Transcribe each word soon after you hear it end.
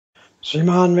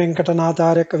श्रीमान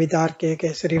वेंकटनाथार्य कवितार्के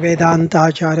केसरी वेदांत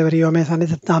आचार्य वर्यो में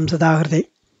सन्निधत्तां सदा हृदय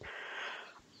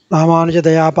रामानुज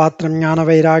दया पात्रं ज्ञान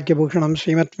वैराग्य भूषणं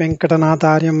श्रीमत्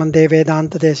वेंकटनाथार्यं वन्दे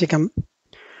वेदांत देशिकं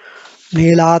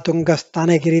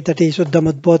नीलातुंगस्तनगिरितटी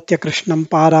शुद्धमुद्बोध्य कृष्णं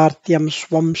पारार्त्यं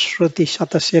स्वं श्रुति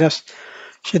शतशिरस्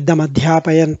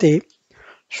सिद्धमध्यापयन्ति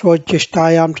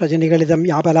स्वोच्छिष्टायां सजनिगलितं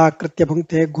याबलाकृत्य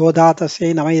भुङ्क्ते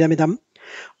गोदातसे नमैदमिदं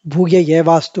भूय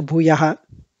एवास्तु भूयः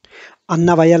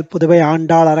அன்னவயல் புதுவை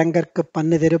ஆண்டாள் அரங்கற்கு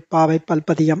பன்னு திருப்பாவை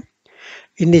பல்பதியம்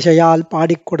இன்னிசையால்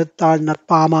பாடிக் கொடுத்தாள்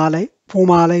நற்பாமாலை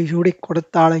பூமாலை சூடிக்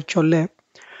கொடுத்தாளை சொல்ல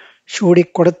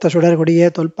சூடிக் கொடுத்த சுடர்கொடியே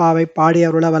தொல்பாவை பாடி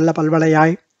அருள வல்ல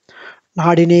பல்வளையாய்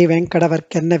நாடினே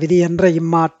வெங்கடவர்க்கென்ன விதி என்ற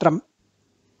இம்மாற்றம்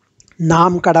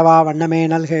நாம் கடவா வண்ணமே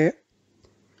நல்க.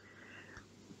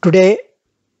 Today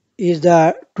is the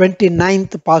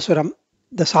 29th Pasuram,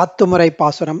 the Sattumurai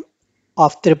Pasuram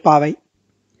of Tiruppavai.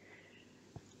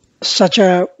 Such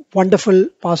a wonderful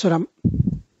Pasuram.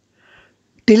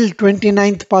 Till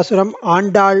 29th Pasuram,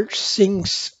 Andal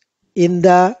sings in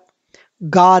the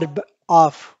garb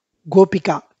of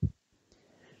Gopika.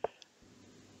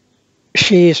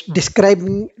 She is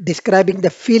describing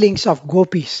the feelings of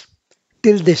gopis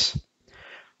till this,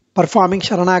 performing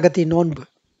Sharanagati Nonbu.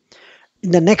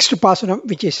 In the next Pasuram,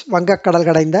 which is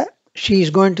Vangipuram, she is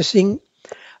going to sing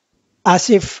as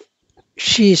if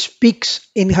she speaks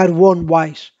in her own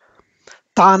voice.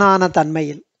 Tanana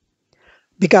Tanmayil,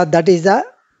 because that is the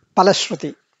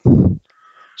Palashruti.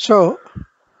 So,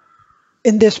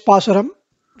 in this Pasuram,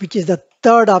 which is the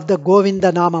third of the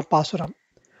Govinda Nama Pasuram,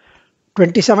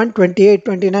 27, 28,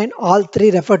 29, all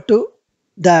three refer to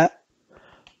the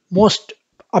most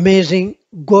amazing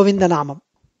Govinda Namam.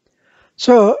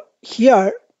 So,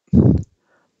 here,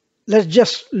 let's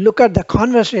just look at the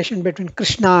conversation between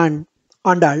Krishna and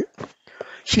Andal.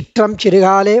 சிற்றம்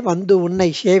சிறுகாலே வந்து உன்னை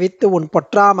சேவித்து உன்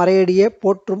பொற்றா மறையடியே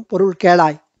போற்றும் பொருள்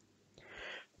கேளாய்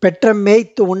பெற்றம்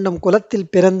மேய்த்து உண்ணும்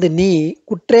குலத்தில் பிறந்து நீ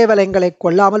குற்றேவலங்களை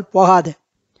கொள்ளாமல் போகாது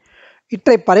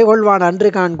இற்றை பறைகொள்வான் அன்று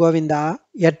கான் கோவிந்தா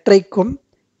எற்றைக்கும்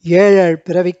ஏழேழ்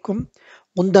பிறவிக்கும்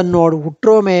முந்தன்னோடு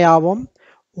உற்றோமேயாவோம்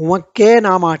உமக்கே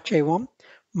நாம் ஆட்சைவோம்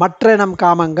மற்ற நம்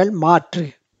காமங்கள் மாற்று.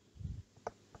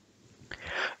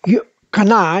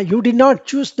 Kanna, you did not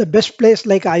choose the best place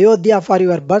like Ayodhya for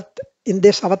your birth in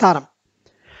this avataram.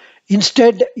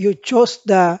 Instead, you chose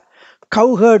the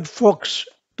cowherd folks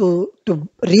to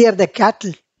rear the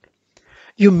cattle.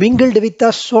 You mingled with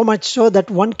us so much so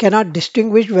that one cannot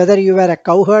distinguish whether you were a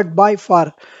cowherd boy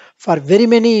for very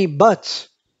many births.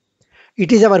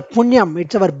 It is our punyam,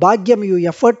 it's our bhagyam. You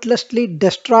effortlessly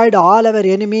destroyed all our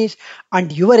enemies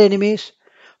and your enemies.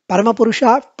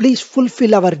 Paramapurusha, please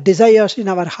fulfill our desires in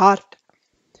our heart.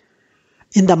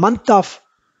 In the month of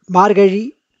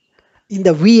Margazhi, in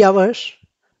the wee hours,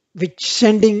 which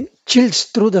sending chills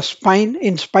through the spine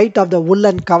in spite of the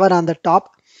woolen cover on the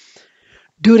top,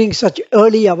 during such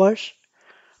early hours,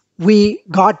 we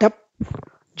got up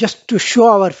just to show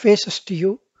our faces to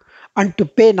you and to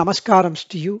pay namaskarams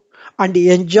to you and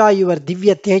enjoy your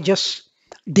divya tejas,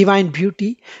 divine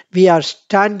beauty. We are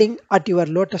standing at your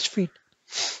lotus feet.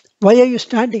 Why are you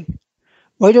standing?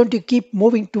 Why don't you keep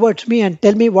moving towards me and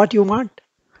tell me what you want?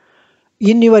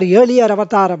 In your earlier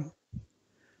avataram,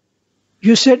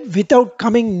 you said without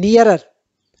coming nearer,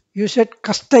 you said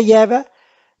Kastayeva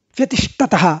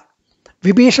Vyatishtatah.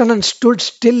 Vibhishanan stood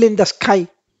still in the sky,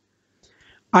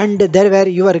 and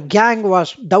your gang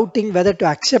was doubting whether to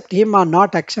accept him or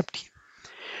not accept him.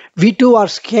 We too are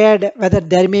scared whether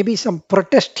there may be some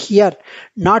protest here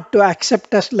not to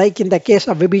accept us, like in the case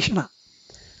of Vibhishana.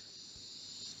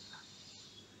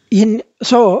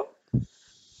 So,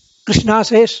 Krishna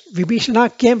says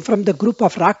Vibhishana came from the group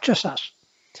of Rakshasas.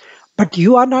 But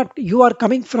you are not, you are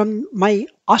coming from my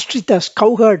ostritas,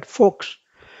 cowherd folks.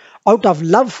 Out of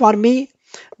love for me,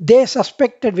 they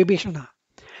suspected Vibhishana.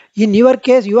 In your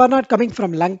case, you are not coming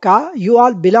from Lanka. You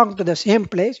all belong to the same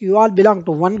place. You all belong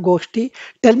to one Goshti.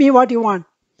 Tell me what you want.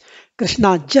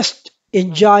 Krishna, just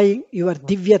enjoying your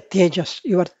Divya Tejas,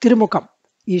 your Tirumukam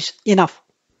is enough.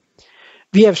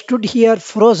 We have stood here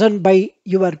frozen by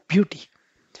your beauty.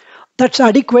 That's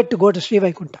adequate to go to Sri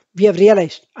Vaikuntham. We have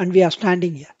realized and we are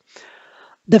standing here.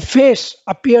 The face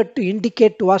appeared to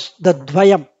indicate to us the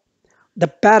dvayam, the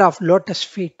pair of lotus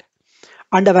feet,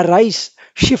 and our eyes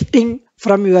shifting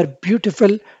from your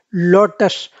beautiful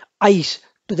lotus eyes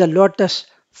to the lotus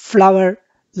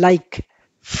flower-like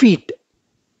feet.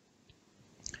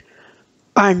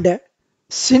 And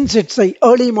since it's an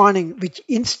early morning which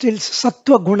instills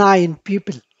sattva guna in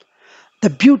people, the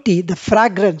beauty, the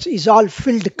fragrance is all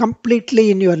filled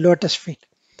completely in your lotus feet.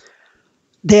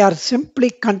 They are simply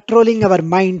controlling our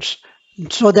minds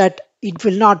so that it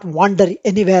will not wander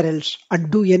anywhere else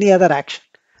and do any other action.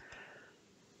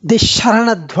 This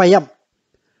Sharanadvayam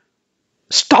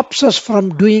stops us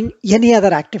from doing any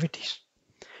other activities.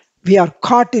 We are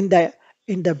caught in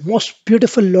the most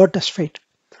beautiful lotus feet.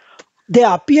 They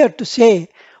appear to say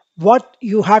what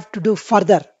you have to do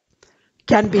further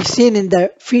can be seen in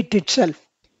the feet itself.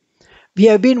 We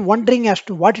have been wondering as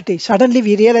to what it is. Suddenly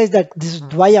we realize that this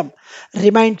Dvayam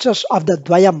reminds us of the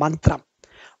Dvaya Mantram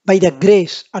by the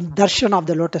grace and darshan of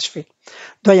the lotus feet.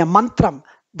 Dvaya Mantram,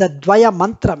 the Dvaya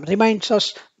Mantram reminds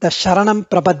us the Sharanam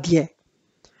Prapadye.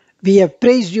 We have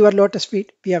praised your lotus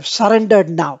feet. We have surrendered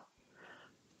now.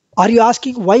 Are you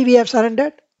asking why we have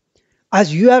surrendered?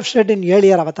 As you have said in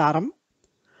earlier avataram,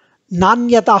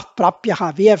 Nanyatah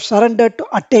Prapyaha, we have surrendered to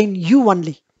attain you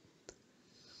only.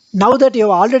 Now that you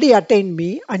have already attained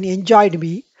me and enjoyed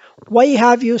me, why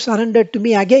have you surrendered to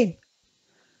me again?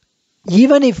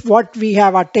 Even if what we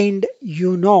have attained,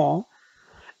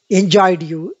 enjoyed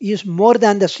you, is more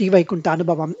than the Sri Vaikuntha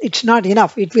Anubhavam, it's not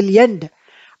enough. It will end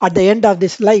at the end of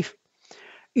this life.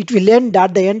 It will end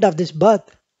at the end of this birth.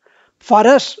 For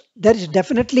us, there is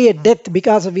definitely a death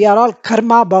because we are all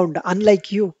karma bound,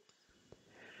 unlike you.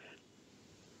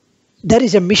 There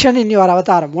is a mission in your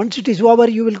avataram. Once it is over,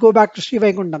 you will go back to Sri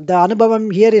Vaikuntham. The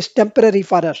Anubhavam here is temporary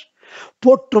for us.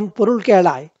 Potrum Purul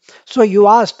Kelai. So you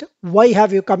asked, why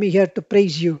have you come here to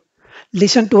praise you?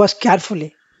 Listen to us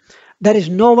carefully. There is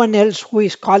no one else who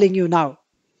is calling you now.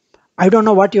 I don't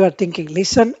know what you are thinking.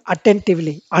 Listen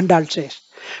attentively. Andal says,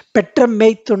 Petram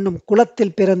Meithunum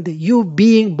Kulatil Pirandu, you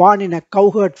being born in a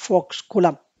cowherd folks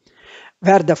kulam,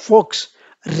 where the folks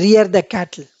rear the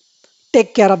cattle,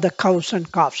 take care of the cows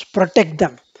and calves, protect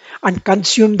them, and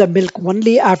consume the milk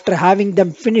only after having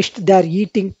them finished their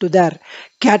eating to their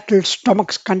cattle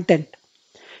stomach's content.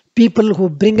 People who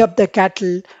bring up the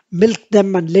cattle, milk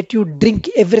them and let you drink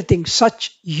everything,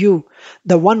 such you,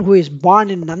 the one who is born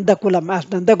in Nandakulam as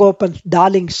Nandagopan's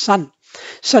darling son,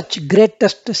 such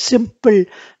greatest simple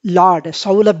Lord,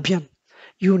 Saulabhyan.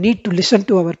 You need to listen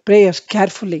to our prayers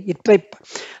carefully.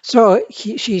 So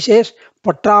she says,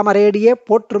 Potramarediye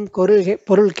potrum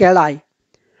porul kelai.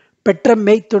 Petram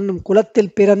meithunum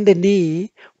kulatil pirande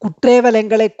ni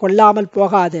kutrevalengale kollamal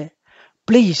pogade.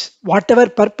 Please, whatever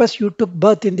purpose you took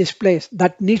birth in this place,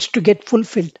 that needs to get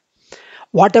fulfilled.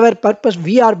 Whatever purpose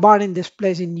we are born in this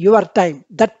place in your time,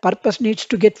 that purpose needs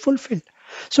to get fulfilled.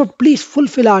 So please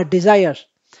fulfill our desires.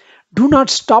 Do not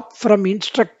stop from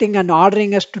instructing and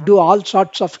ordering us to do all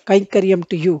sorts of kaikaryam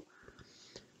to you.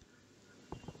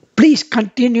 Please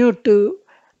continue to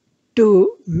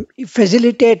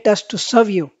facilitate us to serve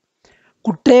you.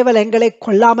 Kutreval engale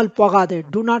kollamal pogade.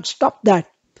 Do not stop that.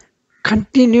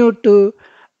 Continue to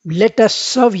let us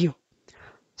serve you.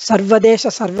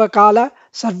 Sarvadesha Sarvakala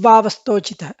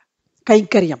Sarvavastochita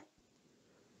Kainkaryam.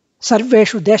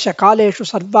 Sarveshu Desha Kaleshu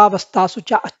Sarvavastasu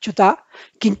cha Achyuta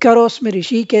Kinkarosmi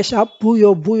Rishikesha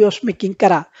Bhuyosmi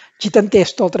Kinkara Chitante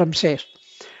Stotram says.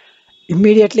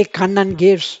 Immediately Kannan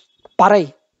gives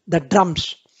Parai, the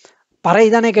drums.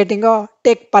 Parai dane gettingo,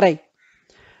 take Parai.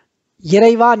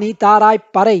 Yeraiva ni tarai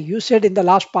Parai, you said in the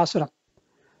last pasuram.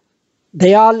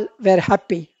 They all were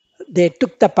happy. They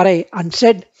took the parai and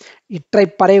said,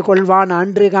 Itrai parai kolvan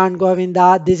andrigan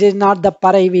Govinda, this is not the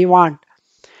parai we want.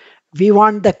 We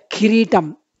want the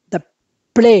kiritam, the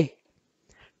play.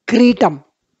 Kiritam,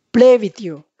 play with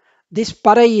you. This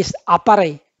parai is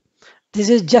aparai. This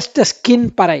is just a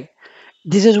skin parai.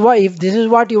 This is why, if this is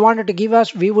what you wanted to give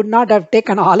us, we would not have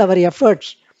taken all our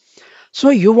efforts. So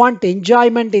you want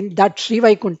enjoyment in that Sri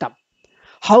Vaikuntham.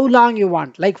 How long you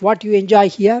want? Like what you enjoy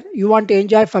here, you want to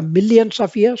enjoy for millions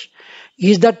of years?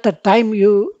 Is that the time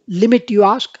limit you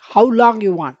ask? How long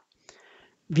you want?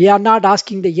 We are not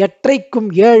asking the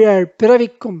Yatraikum Yezhu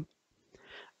Piravikum.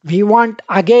 We want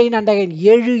again and again,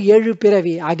 Yezhu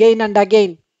Piravi, again and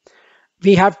again.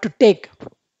 We have to take.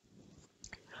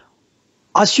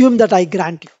 Assume that I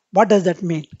grant you. What does that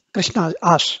mean? Krishna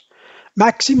asks.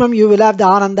 Maximum you will have the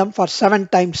Anandam for 7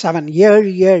 times 7,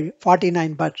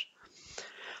 49 births,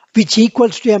 which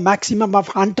equals to a maximum of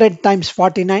 100 times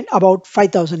 49, about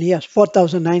 5,000 years,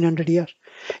 4,900 years.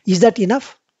 Is that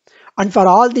enough? And for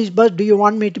all these births, do you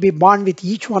want me to be born with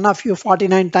each one of you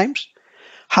 49 times?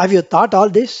 Have you thought all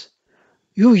this?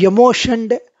 You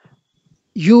emotioned,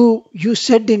 you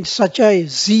said in such a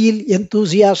zeal,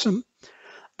 enthusiasm,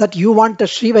 that you want a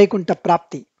Sri Vaikuntha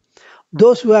Prapti.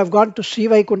 Those who have gone to Sri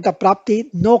Vaikuntha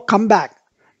Prapti, no comeback.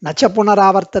 Nacha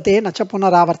punaravartate, nacha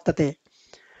punaravartate.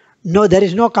 No, there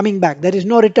is no coming back. There is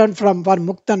no return for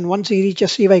Muktan once he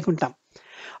reaches Sri Vaikuntham.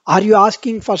 Are you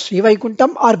asking for Sri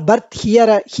Vaikuntham or birth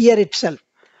here itself?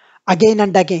 Again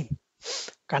and again.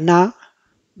 Kanna,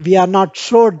 We are not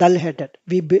so dull-headed.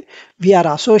 We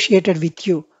are associated with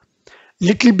you.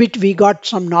 Little bit we got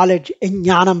some knowledge,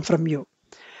 jnanam from you.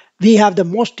 We have the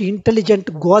most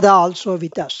intelligent Goda also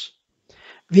with us.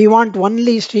 We want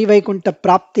only Sri Vaikunta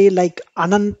Prapti like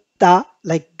Ananta,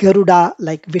 like Garuda,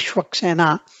 like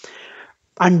Vishwaksena,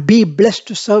 and be blessed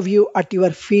to serve you at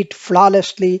your feet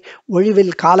flawlessly.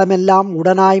 Vazhivil Kalamellam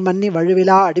Udanai Manni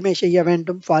Vazhivila Adime Seyya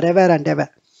Vendum forever and ever.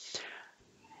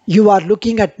 You are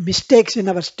looking at mistakes in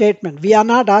our statement. We are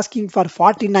not asking for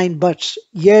 49 births.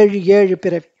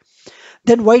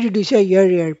 Then why did you say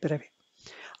Piravi?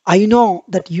 I know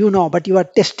that you know, but you are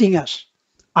testing us.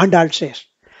 Andal says.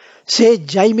 Say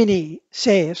Jaimini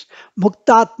says,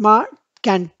 Muktatma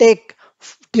can take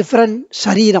different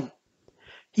sariram.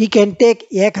 He can take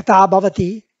Ekata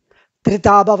Bhavati,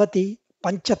 Trita Bhavati,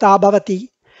 Panchata Bhavati.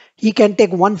 He can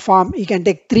take one form, he can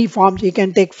take 3 forms, he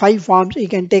can take 5 forms, he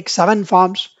can take 7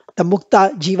 forms. The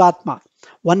Mukta Jivatma,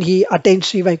 when he attains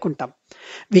Sri Vaikuntham.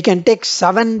 We can take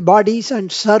 7 bodies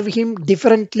and serve him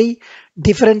differently,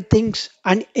 different things,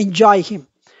 and enjoy him.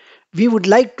 We would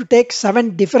like to take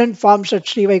 7 different forms at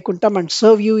Sri Vaikuntham and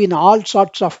serve you in all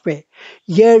sorts of way.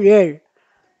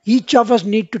 Each of us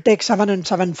need to take 7 and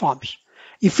 7 forms.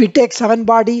 If we take 7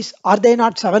 bodies, are they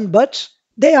not 7 births?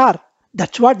 They are.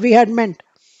 That's what we had meant.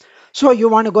 So you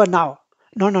want to go now?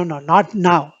 No, not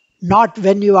now. Not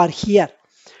when you are here.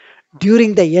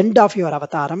 During the end of your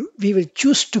avataram, we will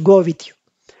choose to go with you.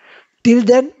 Till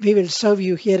then, we will serve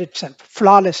you here itself,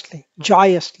 flawlessly,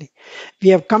 joyously. We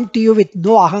have come to you with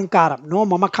no ahankaram, no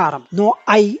mamakaram, no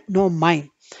I, no mine.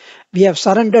 We have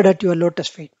surrendered at your lotus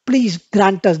feet. Please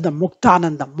grant us the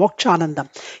muktanandam, mokshanandam,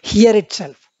 here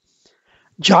itself.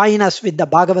 Join us with the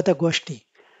Bhagavata Goshti.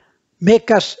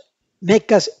 Make us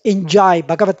enjoy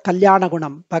Bhagavat Kalyana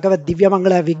Gunam, Bhagavat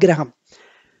Divyamangala Vigraham.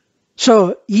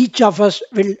 So each of us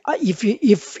will,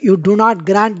 if you do not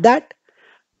grant that,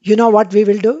 you know what we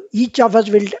will do? Each of us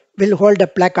will hold a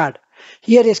placard.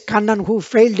 Here is Kannan who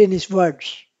failed in his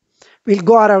words. We'll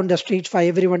go around the streets for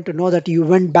everyone to know that you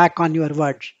went back on your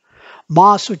words.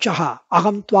 Ma suchaha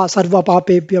aham tva sarva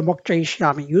papebhya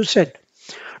mokshayishyami. You said,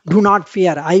 do not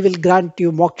fear, I will grant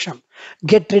you moksham.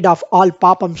 Get rid of all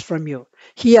papams from you.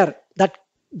 Here, that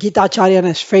Gita Acharyan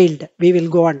has failed. We will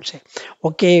go and say,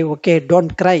 okay,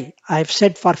 don't cry. I have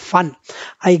said for fun.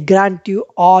 I grant you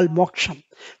all moksham.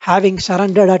 Having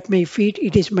surrendered at my feet,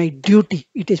 it is my duty,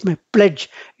 it is my pledge,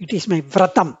 it is my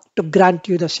vratam to grant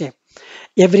you the same.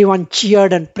 Everyone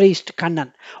cheered and praised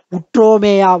Kannan.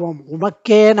 Uttromeyavam,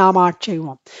 umakke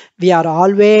namachaivam. We are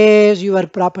always your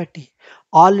property,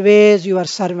 always your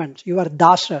servants, your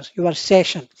dasas, your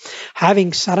session.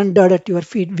 Having surrendered at your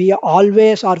feet, we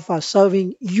always are for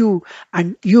serving you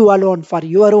and you alone for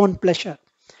your own pleasure.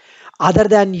 Other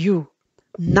than you,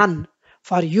 none.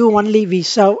 For you only we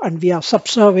serve and we are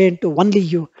subservient to only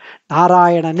you.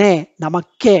 Narayane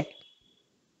Namakke.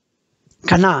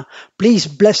 Kana, please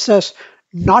bless us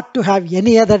not to have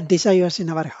any other desires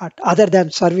in our heart other than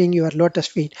serving your lotus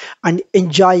feet and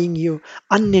enjoying you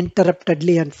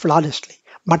uninterruptedly and flawlessly.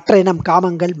 Matrenam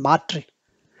Kamangal Matri.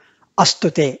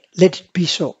 Astute, let it be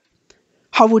so.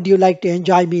 How would you like to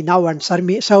enjoy me now and serve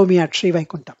me at Sri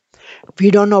Vaikuntham? We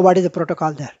don't know what is the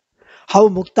protocol there. How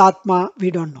Muktatma,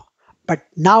 we don't know. But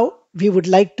now we would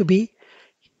like to be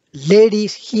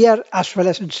ladies here as well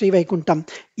as in Sri Vaikuntham,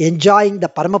 enjoying the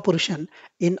Paramapurushan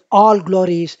in all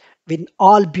glories, with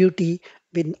all beauty,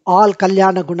 with all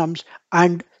Kalyana Gunams,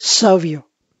 and serve you.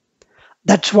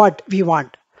 That's what we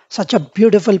want. Such a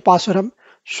beautiful Pasuram,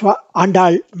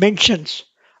 Andal mentions,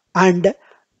 and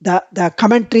the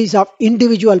commentaries of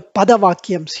individual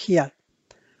Padavakyams here.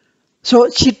 So,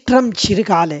 Chitram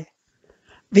Chirikale,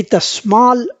 with a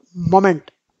small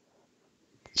moment,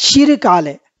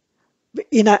 Chirikale,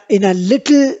 in a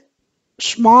little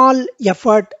small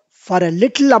effort for a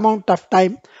little amount of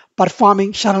time,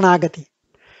 performing Sharanagati.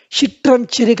 Chitram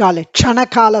Chirikale,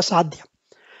 Chanakala Sadhyam.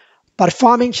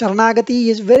 Performing Sharanagati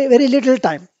is very, very little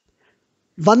time.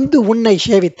 Vandu Unnai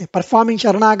Shevite. Performing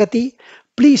Sharanagati,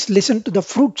 please listen to the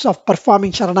fruits of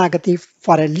performing Sharanagati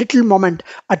for a little moment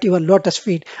at your lotus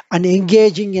feet and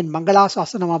engaging in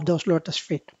Mangalasasanam of those lotus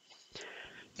feet.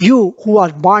 You who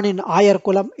are born in Ayar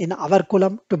Kulam, in our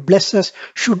Kulam, to bless us,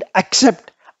 should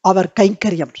accept our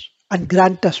Kainkaryams and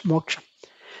grant us moksha.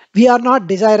 We are not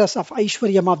desirous of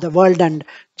Aishwaryam of the world and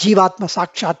Jivatma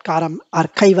Sakshatkaram or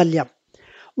Kaivalyam.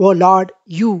 O Lord,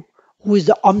 you who is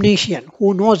the omniscient,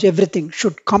 who knows everything,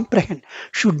 should comprehend,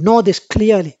 should know this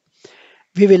clearly.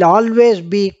 We will always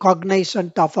be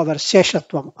cognizant of our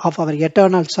Seshatvam, of our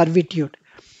eternal servitude.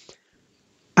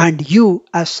 And you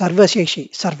as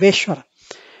Sarvaseshi, Sarveshwara,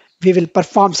 we will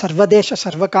perform Sarvadesha,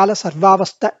 Sarvakala,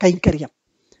 Sarvavastha Kainkaryam.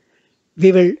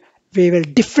 we will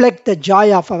deflect the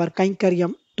joy of our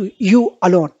Kainkaryam to you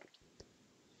alone.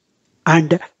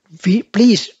 And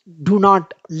please do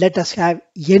not let us have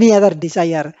any other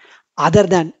desire other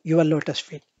than your lotus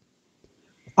feet.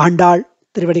 Andal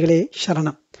Thiruvadigale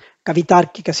Sharanam.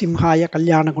 Kavitarkika Simhaya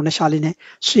Kalyana Gunashaline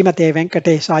Srimathe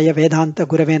Venkatesaya Vedanta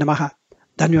Gurave Namaha.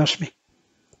 Dhanyosmi.